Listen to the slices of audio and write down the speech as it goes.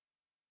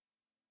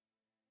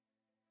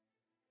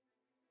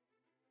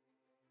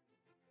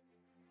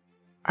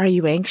Are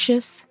you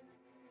anxious?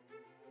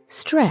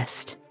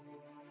 Stressed?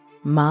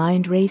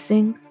 Mind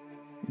racing?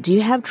 Do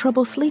you have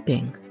trouble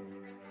sleeping?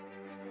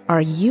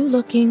 Are you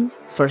looking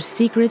for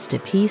secrets to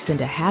peace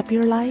and a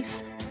happier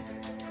life?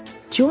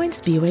 Join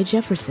Spiwe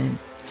Jefferson,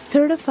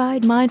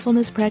 certified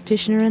mindfulness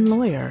practitioner and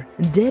lawyer,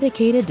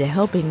 dedicated to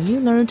helping you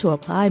learn to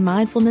apply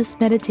mindfulness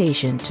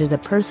meditation to the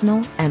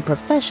personal and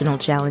professional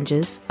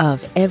challenges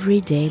of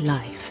everyday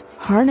life.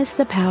 Harness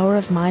the power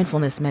of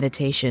mindfulness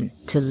meditation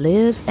to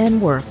live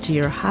and work to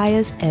your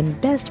highest and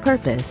best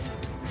purpose,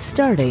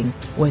 starting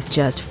with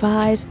just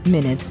 5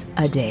 minutes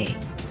a day.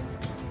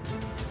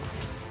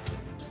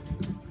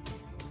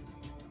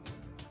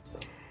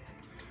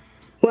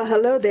 Well,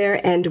 hello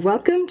there, and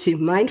welcome to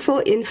Mindful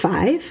in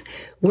 5,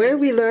 where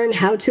we learn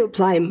how to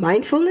apply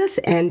mindfulness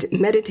and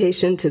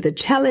meditation to the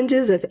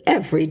challenges of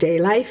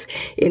everyday life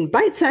in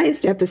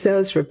bite-sized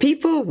episodes for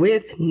people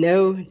with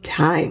no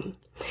time.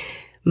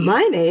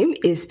 My name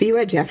is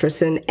Spiwe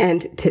Jefferson,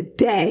 and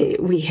today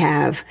we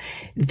have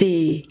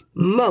the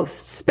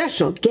most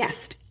special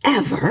guest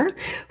ever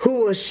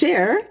who will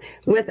share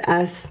with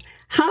us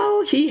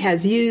how he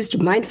has used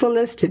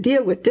mindfulness to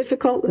deal with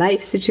difficult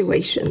life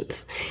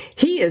situations.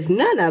 He is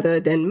none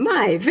other than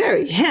my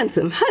very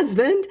handsome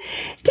husband,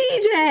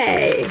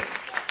 DJ.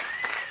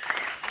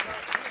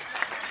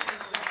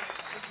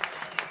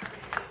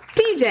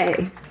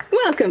 DJ,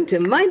 welcome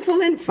to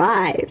Mindful in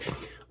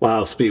 5.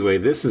 Wow,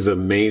 Spiwe, this is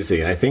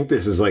amazing. I think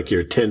this is like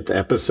your 10th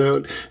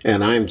episode,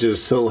 and I'm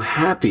just so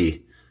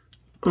happy.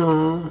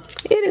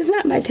 It is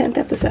not my 10th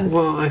episode.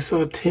 Well, I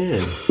saw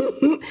 10.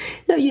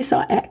 No, you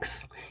saw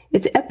X.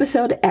 It's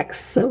episode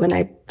X, so when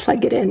I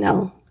plug it in,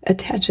 I'll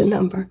attach a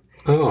number.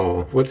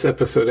 Oh, what's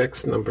episode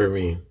X number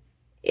mean?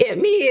 It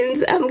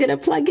means I'm going to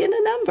plug in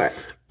a number.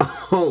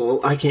 Oh,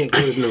 well, I can't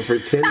go to number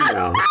 10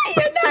 now.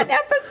 You're not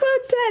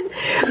episode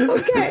 10.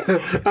 Okay.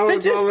 I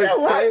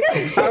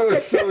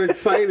was so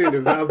excited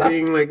about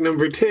being like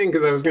number 10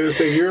 because I was going to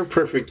say you're a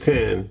perfect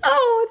 10.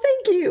 Oh,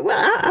 thank you.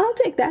 Well, I'll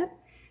take that.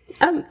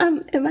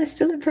 Am I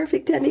still a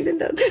perfect 10 even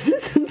though this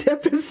isn't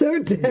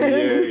episode 10?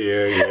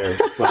 Yeah.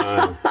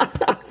 Fine.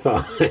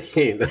 Oh,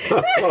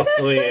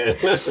 man.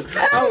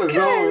 I was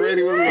all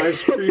ready with my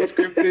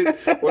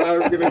pre-scripted what I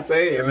was going to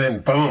say, and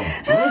then boom.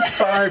 It's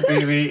fine,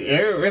 baby.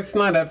 It's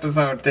not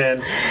episode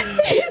 10.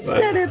 It's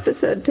not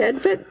episode 10,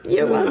 but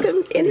you're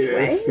welcome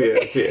anyway.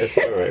 Yes.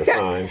 All right,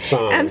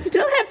 fine. I'm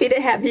still happy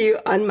to have you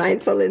on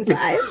Mindful in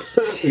 5.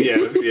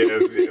 Yes.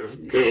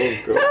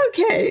 Go.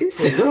 Okay,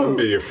 so I'll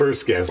be your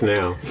first guest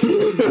now.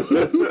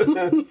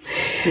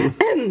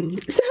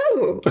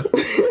 So,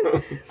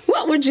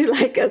 what would you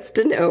like us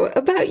to know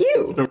about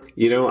you?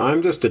 You know,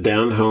 I'm just a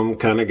down-home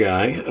kind of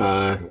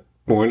guy,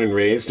 born and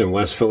raised in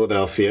West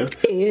Philadelphia.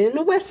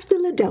 In West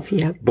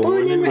Philadelphia.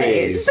 Born and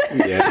raised.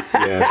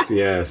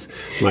 Yes.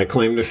 My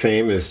claim to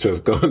fame is to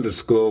have gone to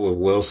school with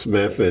Will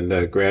Smith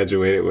and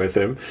graduated with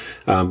him.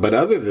 But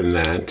other than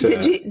that...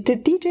 Did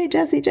DJ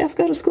Jazzy Jeff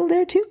go to school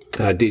there too?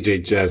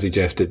 DJ Jazzy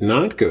Jeff did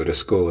not go to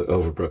school at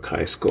Overbrook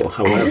High School.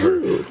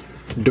 However...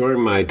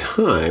 During my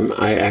time,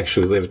 I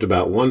actually lived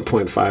about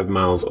 1.5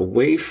 miles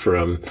away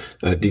from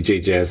DJ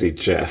Jazzy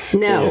Jeff in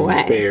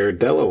Bear,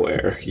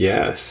 Delaware.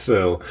 Yes,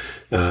 so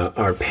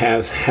our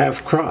paths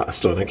have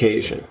crossed on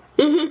occasion.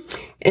 Mm-hmm.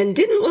 And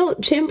didn't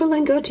Wilt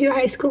Chamberlain go to your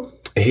high school?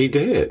 He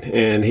did,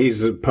 and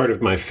he's a part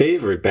of my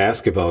favorite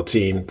basketball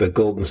team, the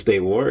Golden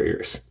State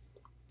Warriors.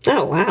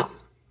 Oh, wow.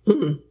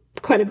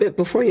 Quite a bit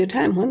before your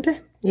time, wasn't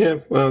it? Yeah,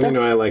 well,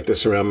 I like to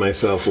surround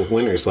myself with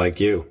winners like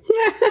you.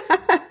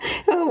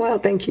 Oh, well,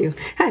 thank you.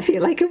 I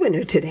feel like a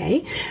winner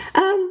today.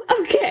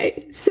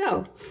 Okay,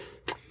 so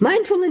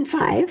Mindful in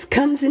 5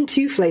 comes in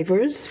 2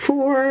 flavors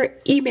for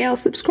email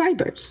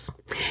subscribers.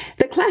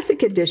 The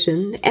Classic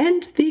Edition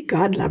and the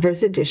God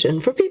Lovers Edition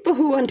for people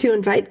who want to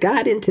invite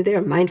God into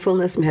their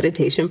mindfulness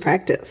meditation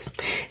practice.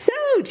 So,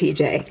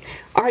 TJ,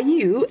 are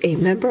you a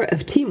member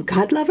of Team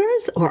God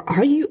Lovers or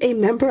are you a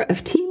member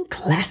of Team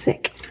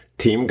Classic?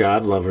 Team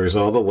God Lovers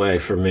all the way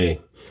for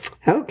me.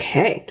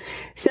 Okay,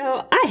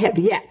 so I have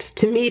yet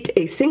to meet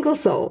a single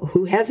soul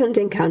who hasn't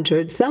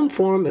encountered some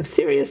form of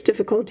serious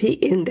difficulty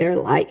in their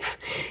life.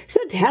 So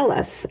tell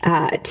us,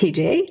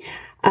 TJ,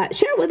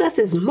 share with us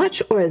as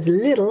much or as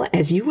little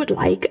as you would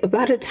like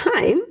about a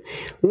time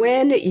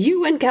when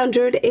you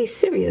encountered a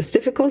serious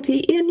difficulty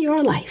in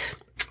your life.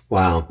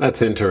 Wow,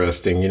 that's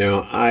interesting.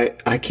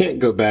 I can't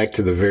go back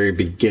to the very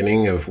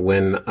beginning of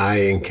when I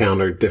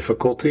encountered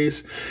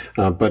difficulties,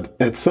 but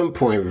at some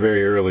point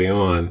very early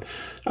on,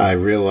 I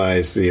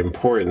realized the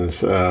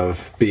importance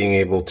of being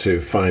able to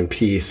find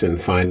peace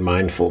and find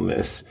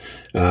mindfulness.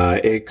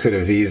 It could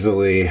have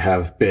easily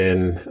have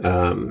been, at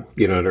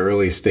an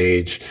early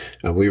stage,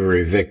 we were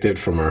evicted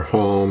from our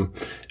home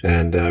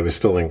and I was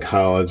still in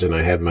college and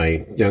I had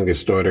my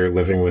youngest daughter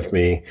living with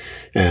me.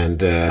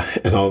 And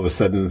all of a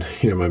sudden,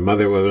 my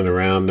mother wasn't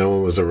around, no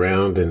one was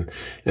around. And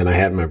I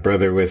had my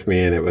brother with me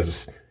and it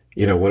was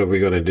what are we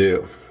going to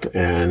do?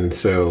 And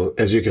so,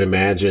 as you can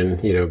imagine,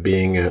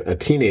 being a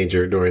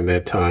teenager during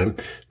that time,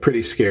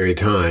 pretty scary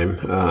time,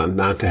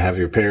 not to have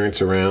your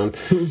parents around,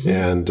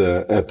 and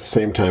at the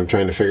same time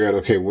trying to figure out,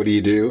 okay, what do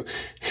you do?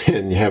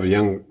 And you have a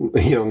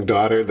young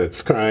daughter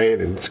that's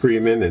crying and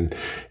screaming,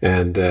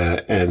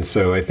 and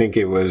so I think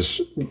it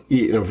was,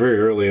 very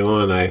early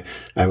on,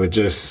 I would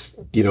just,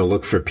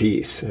 look for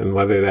peace, and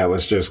whether that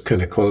was just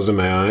kind of closing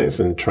my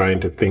eyes and trying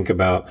to think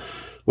about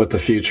what the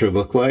future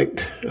looked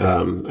like.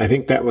 I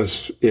think that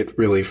was it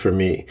really for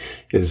me,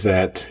 is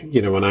that,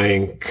 when I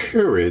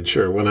encourage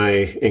or when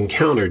I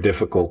encounter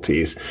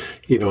difficulties,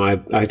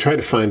 I try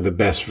to find the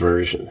best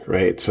version,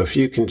 right? So if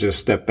you can just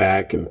step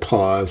back and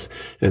pause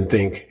and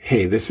think,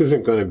 hey, this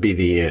isn't going to be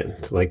the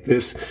end. Like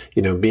this,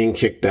 being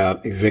kicked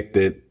out,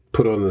 evicted,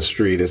 put on the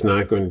street is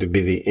not going to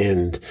be the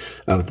end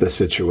of the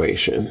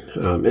situation.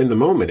 In the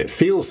moment, it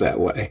feels that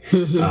way.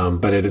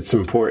 But it's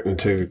important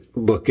to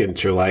look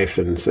into your life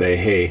and say,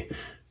 hey,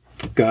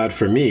 God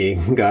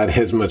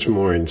has much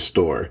more in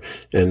store.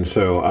 And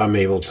so I'm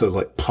able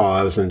to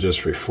pause and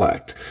just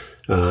reflect.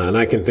 And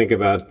I can think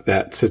about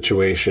that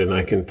situation.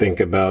 I can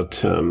think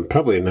about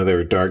probably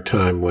another dark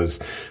time was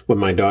when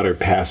my daughter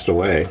passed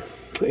away.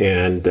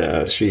 And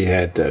she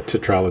had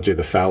tetralogy of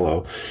the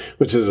fallow,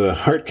 which is a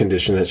heart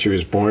condition that she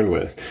was born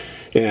with.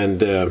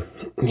 And,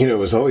 it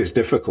was always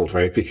difficult,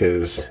 right?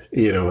 Because,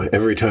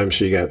 every time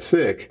she got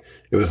sick,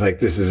 it was like,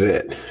 this is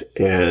it.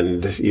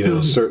 And,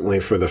 certainly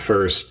for the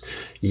first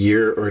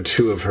year or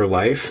two of her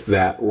life,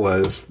 that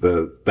was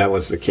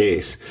the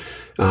case.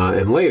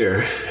 And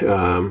later,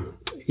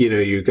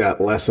 you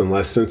got less and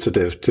less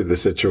sensitive to the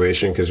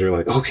situation because you're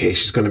like, okay,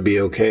 she's going to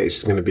be okay.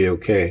 She's going to be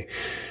okay.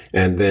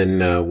 And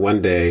then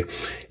one day,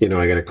 I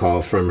got a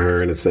call from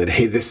her and it said,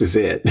 hey, this is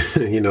it.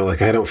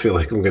 I don't feel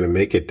like I'm going to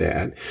make it,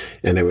 Dad.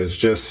 And it was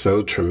just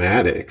so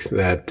traumatic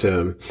that,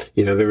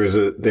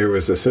 there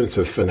was a sense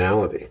of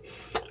finality.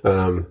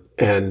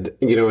 And,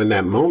 in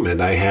that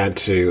moment, I had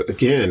to,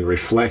 again,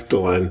 reflect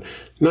on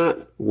not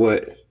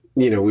what,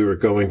 we were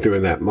going through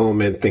in that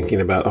moment, thinking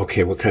about,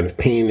 okay, what kind of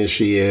pain is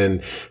she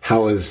in?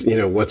 How is,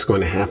 what's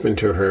going to happen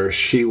to her?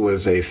 She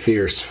was a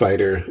fierce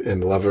fighter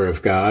and lover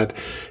of God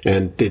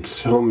and did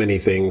so many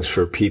things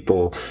for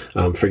people,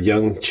 for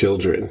young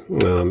children.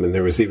 And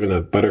there was even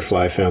a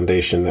butterfly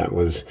foundation that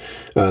was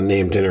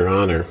named in her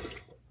honor.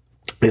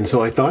 And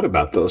so I thought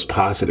about those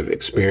positive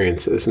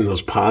experiences, and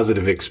those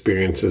positive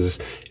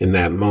experiences in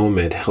that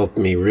moment helped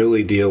me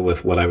really deal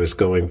with what I was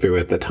going through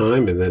at the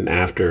time and then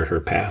after her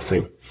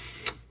passing.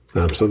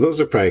 So those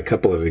are probably a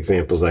couple of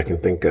examples I can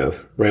think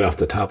of right off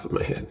the top of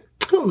my head.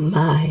 Oh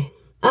my,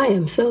 I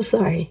am so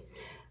sorry.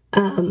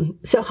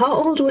 So how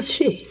old was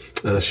she?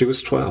 She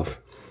was 12.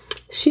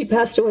 She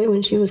passed away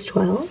when she was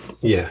 12?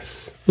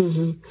 Yes.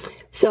 Mm-hmm.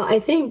 So I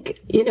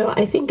think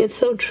it's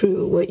so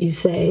true what you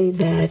say,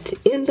 that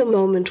in the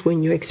moment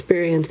when you're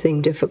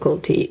experiencing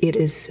difficulty, it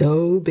is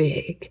so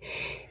big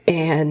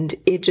and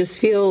it just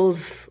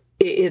feels,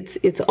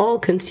 it's all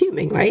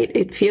consuming, right?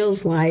 It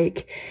feels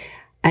like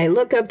I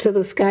look up to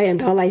the sky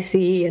and all I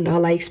see and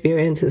all I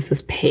experience is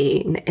this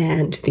pain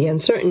and the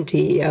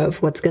uncertainty of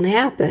what's going to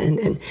happen.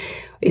 And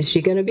is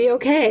she going to be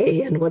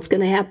okay? And what's going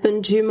to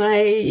happen to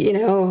my,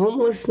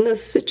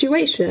 homelessness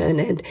situation?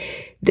 And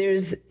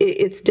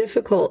it's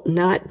difficult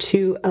not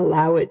to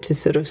allow it to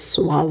sort of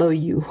swallow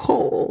you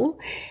whole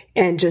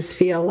and just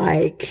feel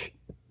like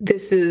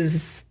this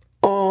is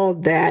all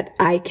that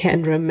I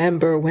can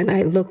remember when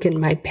I look in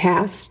my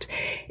past.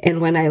 And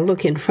when I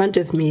look in front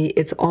of me,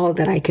 it's all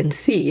that I can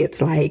see.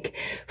 It's like,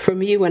 for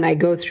me, when I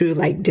go through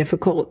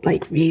difficult,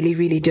 really,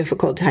 really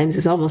difficult times,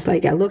 it's almost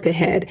like I look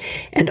ahead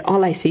and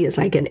all I see is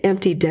like an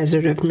empty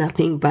desert of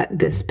nothing but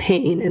this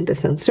pain and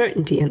this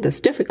uncertainty and this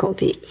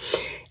difficulty.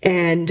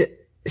 And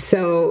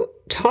so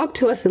talk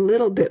to us a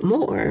little bit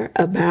more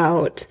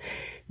about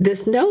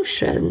this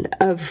notion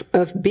of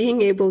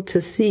being able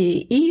to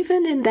see,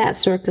 even in that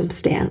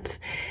circumstance,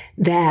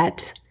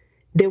 that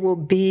there will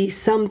be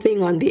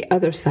something on the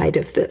other side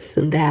of this,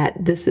 and that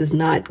this is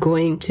not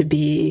going to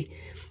be,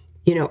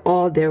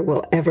 all there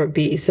will ever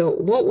be. So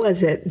what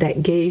was it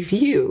that gave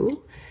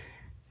you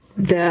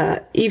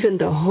even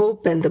the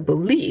hope and the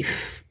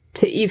belief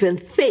to even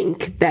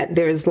think that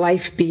there's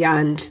life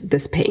beyond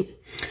this pain?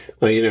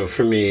 Well,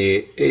 for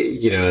me,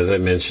 as I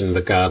mentioned,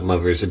 the God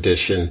Lovers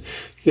edition,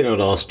 it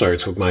all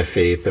starts with my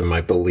faith and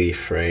my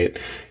belief, right?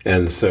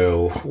 And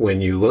so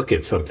when you look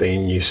at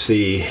something, you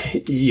see,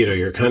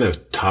 you're kind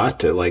of taught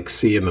to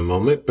see in the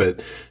moment,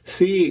 but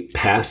see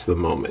past the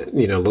moment,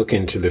 look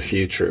into the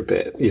future a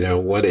bit,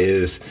 what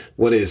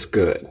is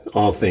good,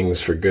 all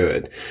things for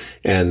good.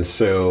 And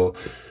so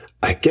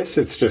I guess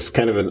it's just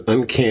kind of an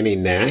uncanny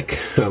knack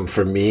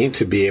for me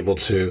to be able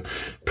to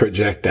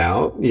project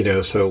out,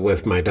 so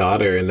with my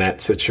daughter in that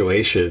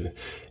situation,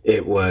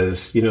 it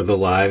was, the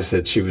lives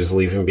that she was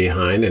leaving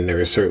behind. And there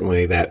was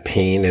certainly that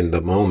pain in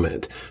the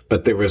moment,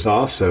 but there was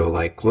also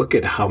look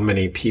at how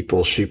many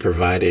people she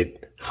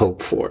provided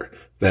hope for.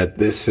 that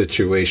this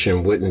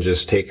situation wouldn't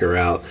just take her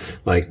out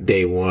like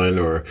day one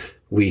or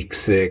week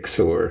 6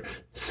 or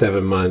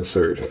 7 months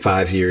or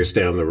 5 years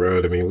down the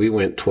road. I mean, we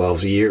went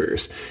 12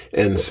 years.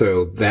 And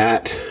so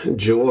that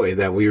joy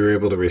that we were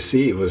able to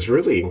receive was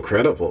really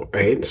incredible,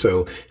 right?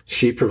 So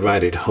she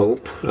provided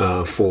hope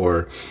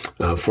for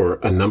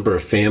a number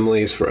of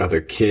families, for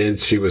other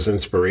kids. She was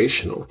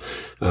inspirational.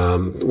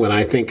 When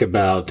I think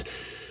about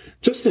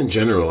just in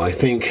general, I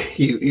think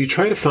you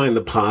try to find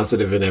the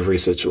positive in every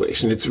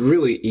situation. It's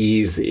really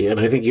easy.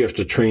 And I think you have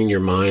to train your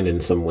mind in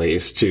some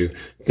ways to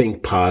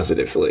think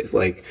positively.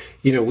 Like,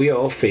 we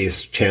all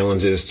face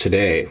challenges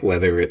today,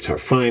 whether it's our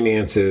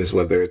finances,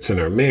 whether it's in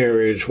our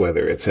marriage,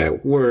 whether it's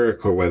at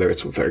work, or whether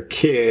it's with our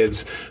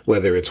kids,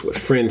 whether it's with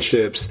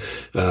friendships.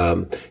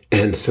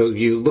 And so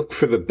you look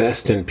for the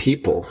best in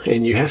people,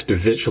 and you have to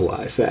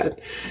visualize that.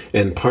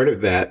 And part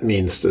of that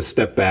means to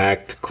step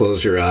back, to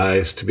close your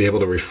eyes, to be able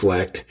to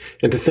reflect,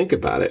 and to think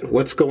about it.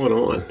 What's going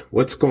on?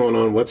 What's going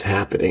on? What's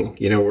happening?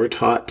 We're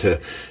taught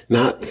to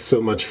not so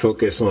much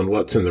focus on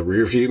what's in the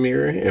rearview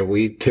mirror, and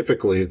we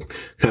typically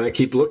kind of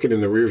keep looking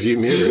in the rearview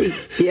mirror.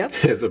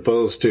 Yep. As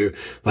opposed to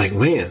like,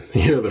 man,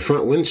 the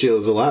front windshield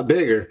is a lot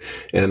bigger.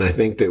 And I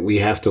think that we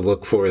have to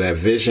look for that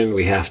vision.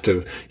 We have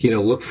to,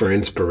 look for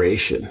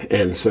inspiration.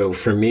 And so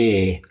for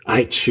me,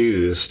 I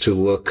choose to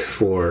look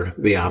for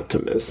the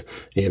optimist.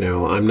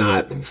 I'm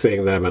not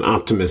saying that I'm an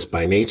optimist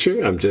by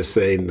nature. I'm just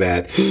saying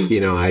that,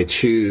 I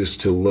choose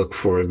to look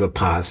for the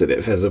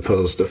positive as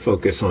opposed to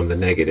focus on the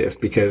negative,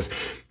 because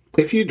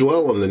if you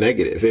dwell on the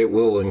negative, it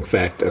will in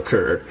fact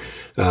occur.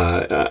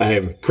 I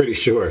am pretty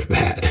sure of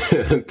that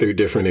through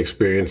different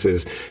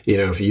experiences.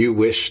 If you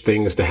wish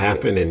things to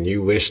happen and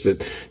you wish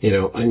that,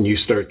 and you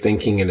start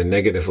thinking in a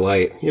negative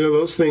light,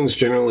 those things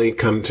generally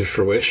come to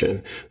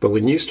fruition. But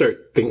when you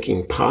start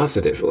thinking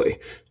positively,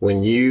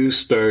 when you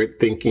start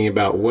thinking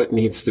about what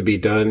needs to be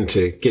done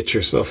to get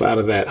yourself out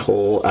of that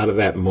hole, out of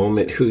that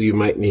moment, who you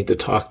might need to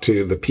talk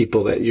to, the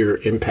people that you're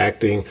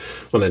impacting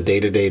on a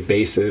day-to-day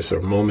basis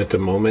or moment to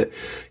moment,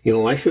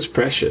 life is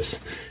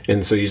precious.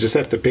 And so you just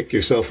have to pick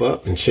yourself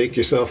up and shake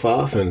yourself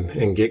off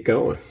and get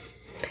going.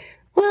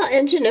 Well,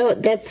 and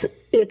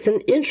it's an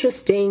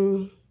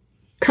interesting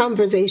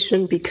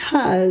conversation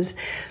because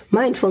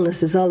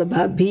mindfulness is all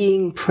about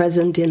being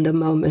present in the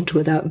moment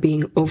without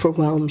being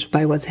overwhelmed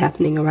by what's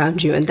happening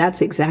around you. And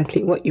that's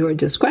exactly what you're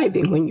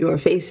describing when you're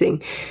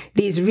facing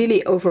these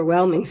really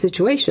overwhelming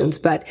situations.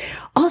 But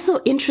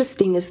also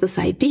interesting is this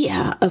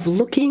idea of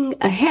looking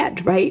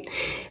ahead, right?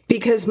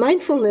 Because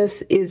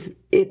mindfulness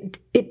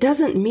it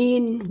doesn't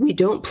mean we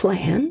don't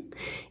plan.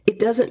 It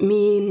doesn't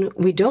mean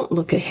we don't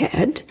look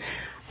ahead.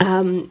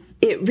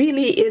 It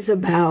really is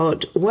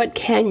about what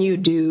can you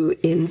do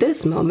in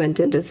this moment.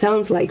 And it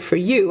sounds like for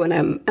you, and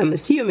I'm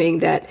assuming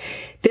that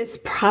this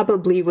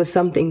probably was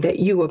something that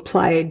you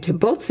applied to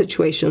both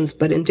situations,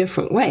 but in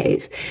different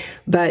ways.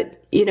 But,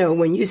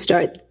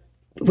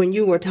 when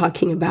you were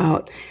talking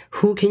about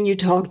who can you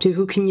talk to,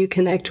 who can you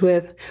connect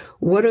with,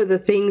 what are the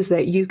things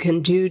that you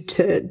can do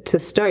to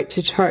start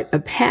to chart a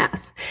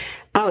path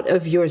out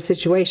of your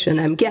situation,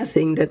 I'm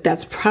guessing that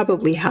that's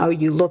probably how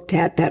you looked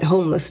at that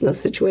homelessness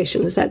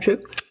situation. Is that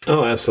true?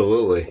 Oh,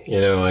 absolutely.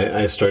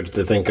 I started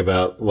to think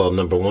about, well,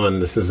 number one,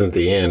 this isn't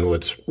the end.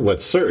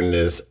 What's certain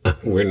is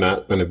we're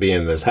not going to be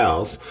in this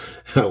house.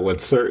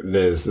 What's certain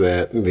is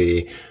that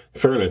the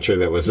furniture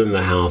that was in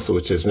the house,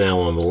 which is now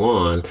on the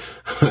lawn,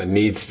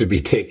 needs to be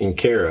taken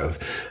care of.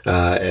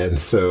 And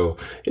so,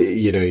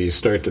 you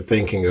start to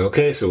thinking,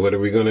 okay, so what are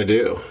we going to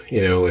do?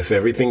 If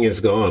everything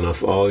is gone,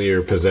 if all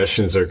your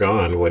possessions are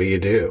gone, what do you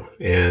do?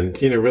 And,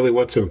 really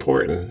what's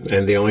important.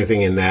 And the only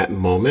thing in that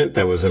moment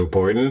that was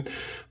important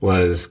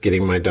was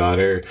getting my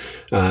daughter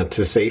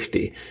to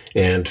safety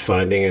and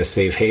finding a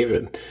safe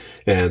haven.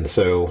 And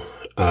so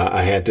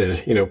I had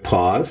to,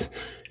 pause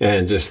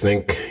and just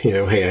think,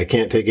 hey, I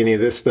can't take any of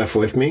this stuff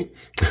with me.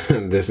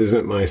 This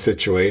isn't my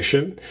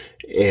situation.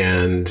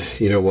 And,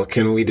 what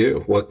can we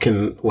do? What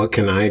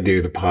can I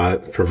do to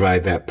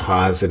provide that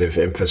positive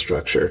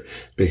infrastructure?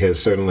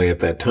 Because certainly at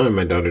that time,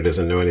 my daughter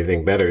doesn't know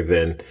anything better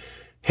than,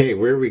 hey,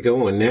 where are we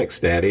going next,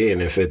 Daddy? And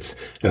if it's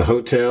a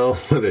hotel,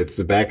 whether it's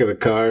the back of the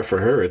car, for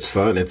her, it's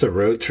fun. It's a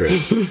road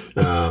trip.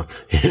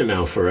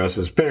 For us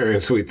as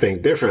parents, we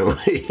think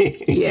differently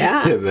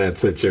in that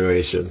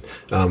situation.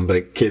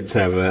 But kids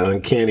have an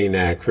uncanny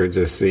knack for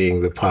just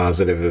seeing the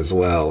positive as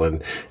well.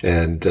 And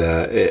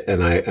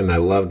I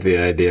love the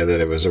idea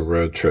that it was a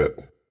road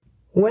trip.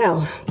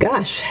 Well,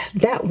 gosh,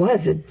 that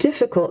was a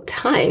difficult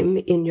time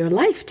in your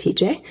life,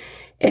 TJ.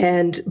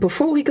 And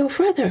before we go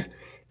further,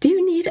 do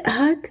you need a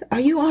hug? Are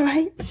you all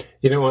right?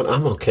 You know what?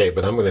 I'm okay,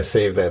 but I'm going to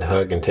save that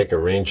hug and take a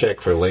rain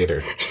check for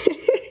later.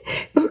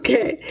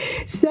 Okay.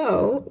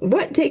 So,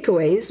 what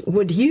takeaways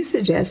would you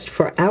suggest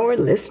for our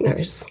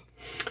listeners?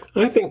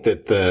 I think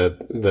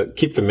that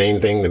keep the main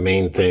thing the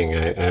main thing.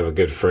 I have a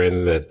good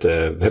friend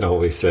that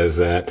always says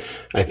that.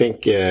 I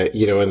think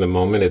in the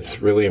moment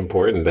it's really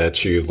important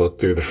that you look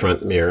through the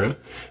front mirror,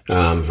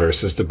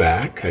 versus the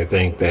back. I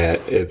think that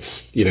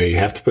it's, you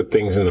have to put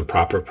things in the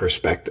proper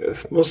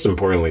perspective. Most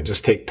importantly,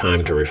 just take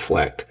time to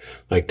reflect.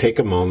 Like, take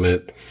a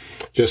moment,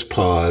 just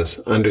pause,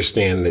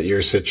 understand that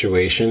your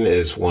situation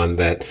is one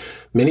that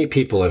many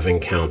people have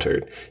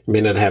encountered. You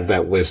may not have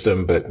that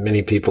wisdom, but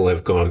many people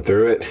have gone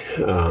through it.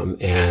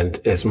 And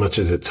as much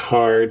as it's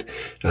hard,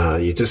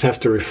 you just have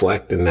to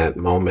reflect in that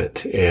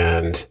moment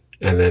and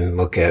then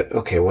look at,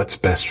 okay, what's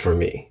best for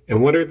me?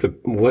 And what does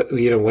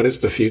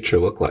the future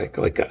look like?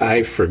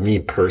 Like, for me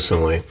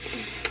personally,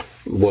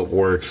 what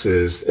works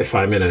is, if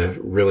I'm in a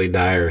really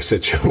dire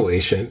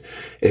situation,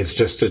 is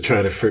just to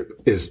try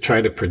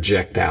to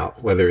project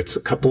out, whether it's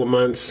a couple of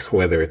months,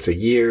 whether it's a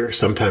year.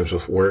 Sometimes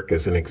with work,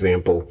 as an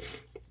example,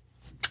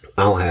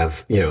 I'll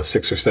have,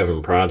 6 or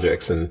 7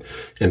 projects, and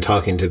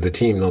talking to the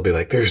team, they'll be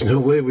like, there's no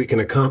way we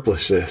can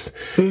accomplish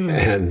this.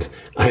 And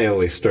I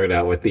always start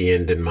out with the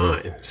end in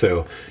mind.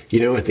 So,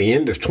 at the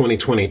end of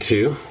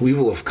 2022, we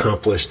will have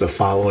accomplished the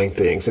following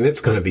things, and it's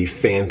going to be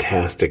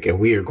fantastic, and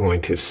we are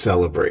going to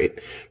celebrate,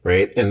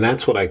 right? And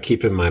that's what I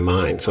keep in my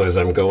mind. So as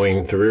I'm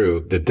going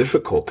through the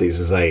difficulties,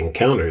 as I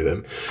encounter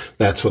them,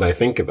 that's what I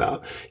think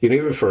about.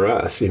 Even for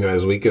us,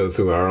 as we go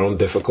through our own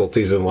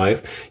difficulties in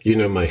life,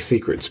 my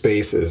secret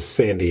space is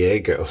San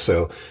Diego.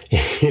 So,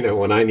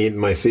 when I need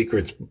my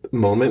secret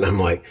moment, I'm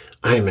like,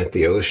 I'm at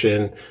the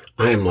ocean.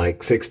 I'm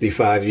like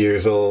 65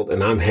 years old,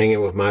 and I'm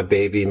hanging with my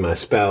baby, my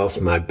spouse,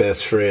 my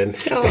best friend,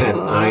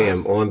 and I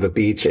am on the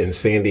beach in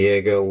San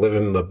Diego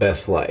living the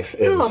best life.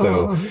 And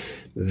so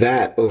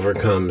that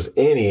overcomes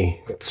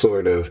any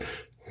sort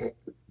of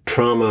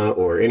trauma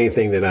or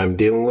anything that I'm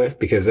dealing with,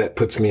 because that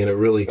puts me in a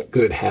really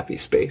good, happy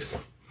space.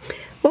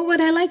 Well,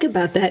 what I like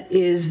about that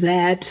is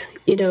that,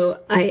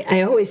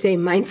 I always say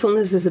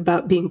mindfulness is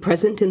about being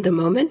present in the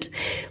moment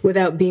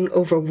without being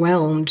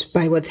overwhelmed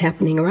by what's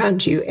happening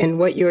around you. And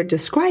what you're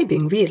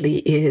describing really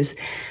is,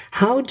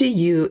 how do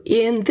you,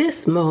 in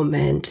this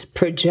moment,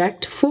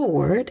 project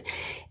forward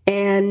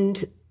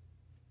and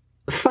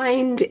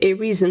find a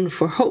reason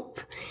for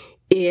hope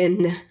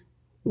in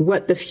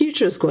what the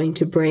future is going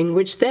to bring,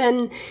 which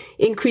then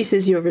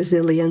increases your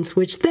resilience,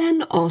 which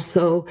then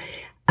also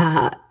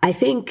I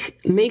think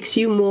makes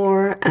you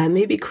more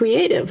maybe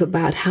creative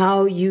about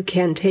how you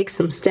can take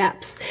some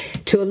steps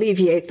to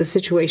alleviate the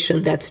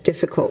situation that's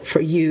difficult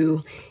for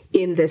you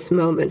in this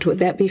moment. Would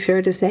that be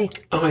fair to say?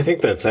 Oh, I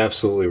think that's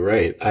absolutely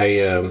right.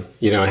 I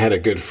had a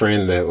good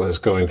friend that was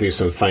going through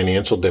some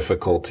financial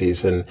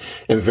difficulties, and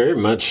very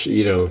much,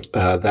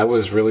 that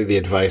was really the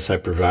advice I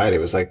provided. It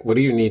was like, what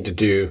do you need to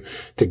do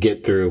to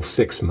get through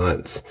 6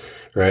 months?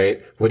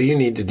 Right? What do you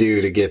need to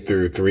do to get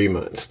through 3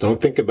 months? Don't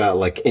think about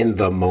like in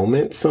the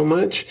moment so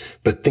much,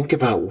 but think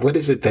about what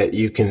is it that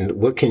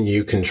what can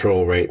you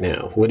control right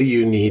now? What do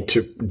you need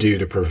to do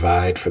to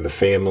provide for the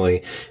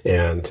family?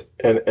 And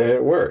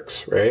it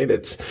works, right?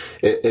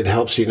 It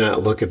helps you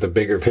not look at the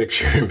bigger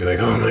picture and be like,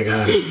 oh my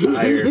God, it's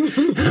dire.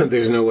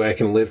 There's no way I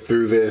can live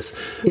through this.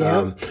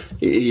 Yeah.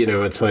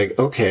 It's like,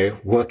 okay,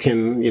 what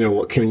can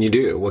you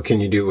do? What can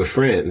you do with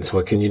friends?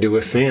 What can you do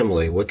with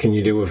family? What can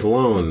you do with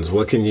loans?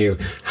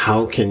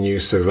 How can you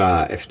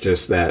survive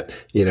just that,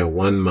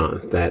 1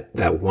 month,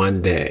 that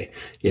one day?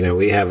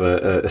 We have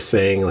a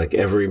saying, like,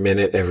 every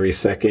minute, every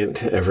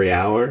second, every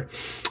hour.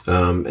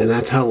 And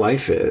that's how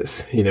life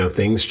is.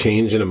 Things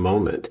change in a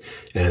moment.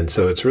 And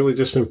so it's really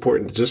just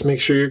important to just make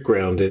sure you're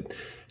grounded.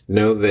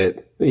 Know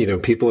that,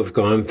 people have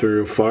gone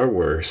through far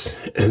worse,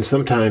 and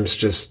sometimes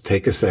just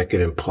take a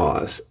second and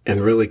pause and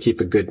really keep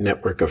a good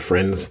network of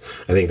friends.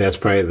 I think that's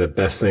probably the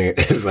best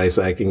advice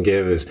I can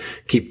give is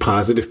keep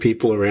positive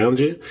people around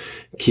you,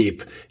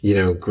 keep,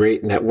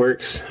 great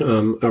networks,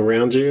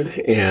 around you.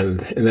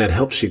 And that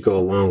helps you go a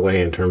long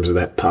way in terms of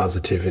that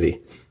positivity.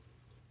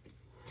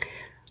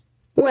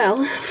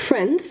 Well,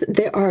 friends,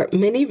 there are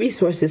many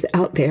resources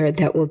out there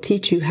that will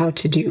teach you how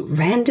to do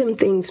random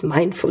things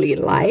mindfully,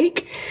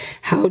 like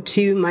how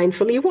to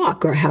mindfully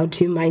walk or how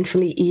to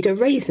mindfully eat a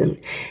raisin.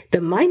 The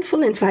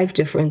Mindful in 5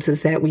 difference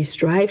is that we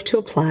strive to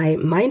apply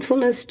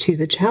mindfulness to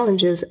the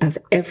challenges of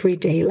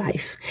everyday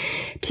life.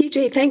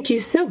 TJ, thank you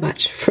so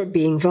much for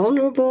being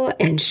vulnerable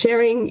and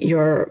sharing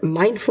your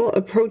mindful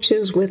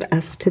approaches with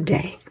us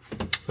today.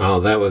 Oh,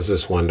 that was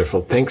just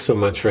wonderful. Thanks so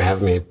much for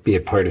having me be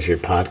a part of your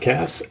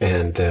podcast,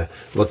 and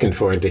looking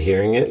forward to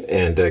hearing it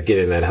and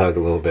getting that hug a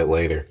little bit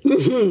later.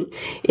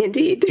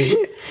 Indeed.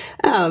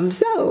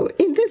 So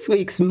in this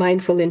week's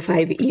Mindful in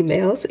 5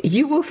 emails,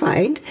 you will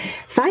find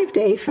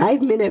 5-day,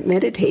 5-minute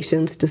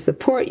meditations to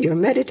support your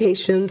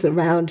meditations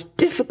around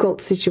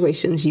difficult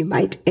situations you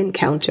might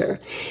encounter.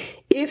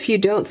 If you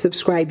don't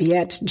subscribe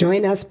yet,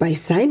 join us by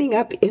signing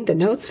up in the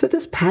notes for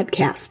this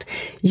podcast.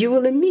 You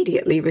will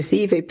immediately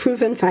receive a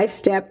proven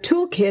 5-step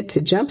toolkit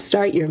to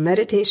jumpstart your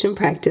meditation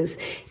practice,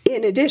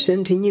 in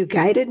addition to new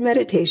guided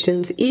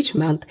meditations each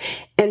month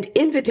and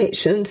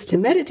invitations to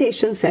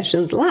meditation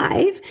sessions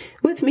live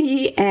with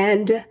me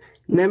and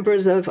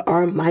members of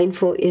our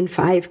Mindful in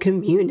 5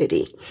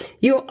 community.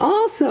 You'll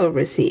also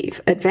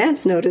receive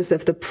advance notice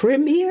of the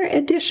premiere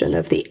edition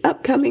of the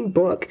upcoming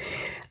book,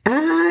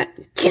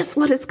 Guess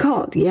what it's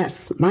called?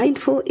 Yes,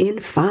 Mindful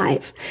in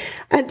 5.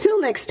 Until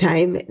next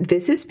time,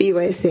 this is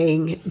Biwe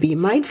saying, be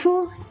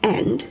mindful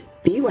and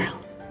be well.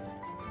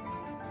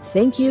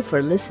 Thank you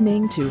for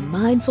listening to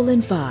Mindful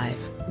in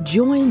 5.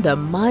 Join the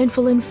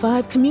Mindful in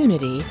 5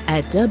 community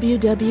at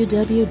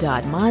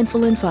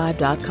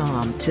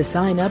www.mindfulin5.com to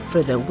sign up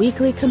for the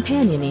weekly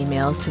companion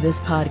emails to this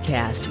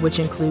podcast, which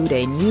include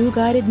a new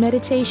guided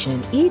meditation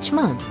each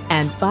month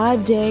and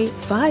 5-day,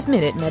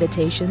 5-minute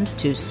meditations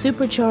to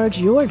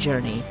supercharge your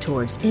journey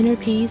towards inner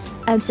peace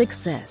and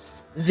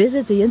success.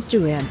 Visit the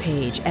Instagram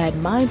page at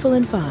Mindful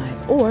in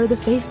 5 or the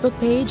Facebook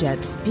page at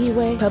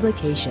Spiwe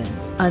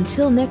Publications.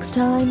 Until next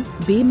time,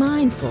 be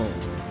mindful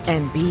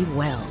and be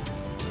well.